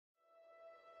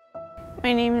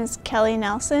My name is Kelly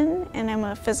Nelson, and I'm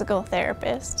a physical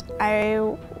therapist. I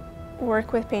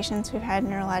work with patients who've had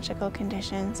neurological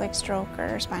conditions like stroke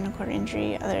or spinal cord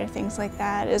injury, other things like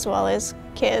that, as well as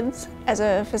kids. As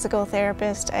a physical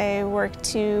therapist, I work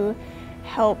to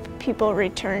help people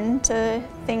return to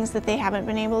things that they haven't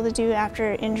been able to do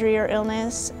after injury or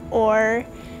illness, or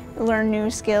learn new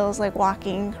skills like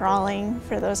walking, crawling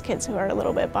for those kids who are a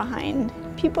little bit behind.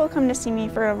 People come to see me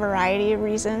for a variety of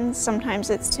reasons. Sometimes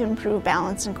it's to improve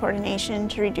balance and coordination,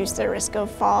 to reduce their risk of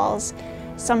falls.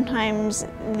 Sometimes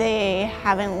they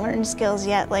haven't learned skills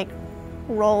yet, like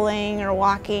rolling or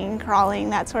walking, crawling,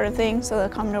 that sort of thing, so they'll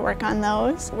come to work on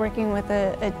those. Working with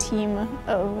a team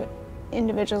of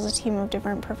individuals, a team of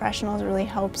different professionals, really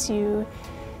helps you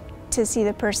to see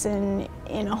the person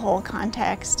in a whole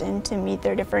context and to meet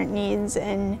their different needs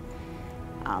and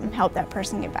help that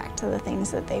person get back to the things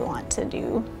that they want to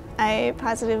do. I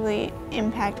positively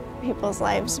impact people's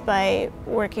lives by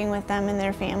working with them and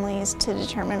their families to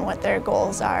determine what their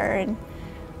goals are and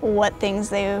what things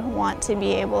they want to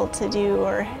be able to do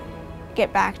or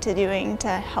get back to doing to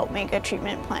help make a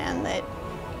treatment plan that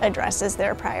addresses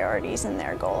their priorities and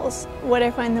their goals. What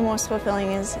I find the most fulfilling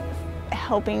is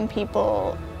helping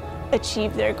people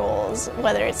achieve their goals,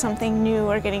 whether it's something new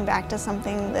or getting back to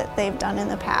something that they've done in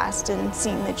the past and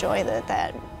seeing the joy that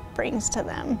that brings to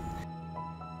them.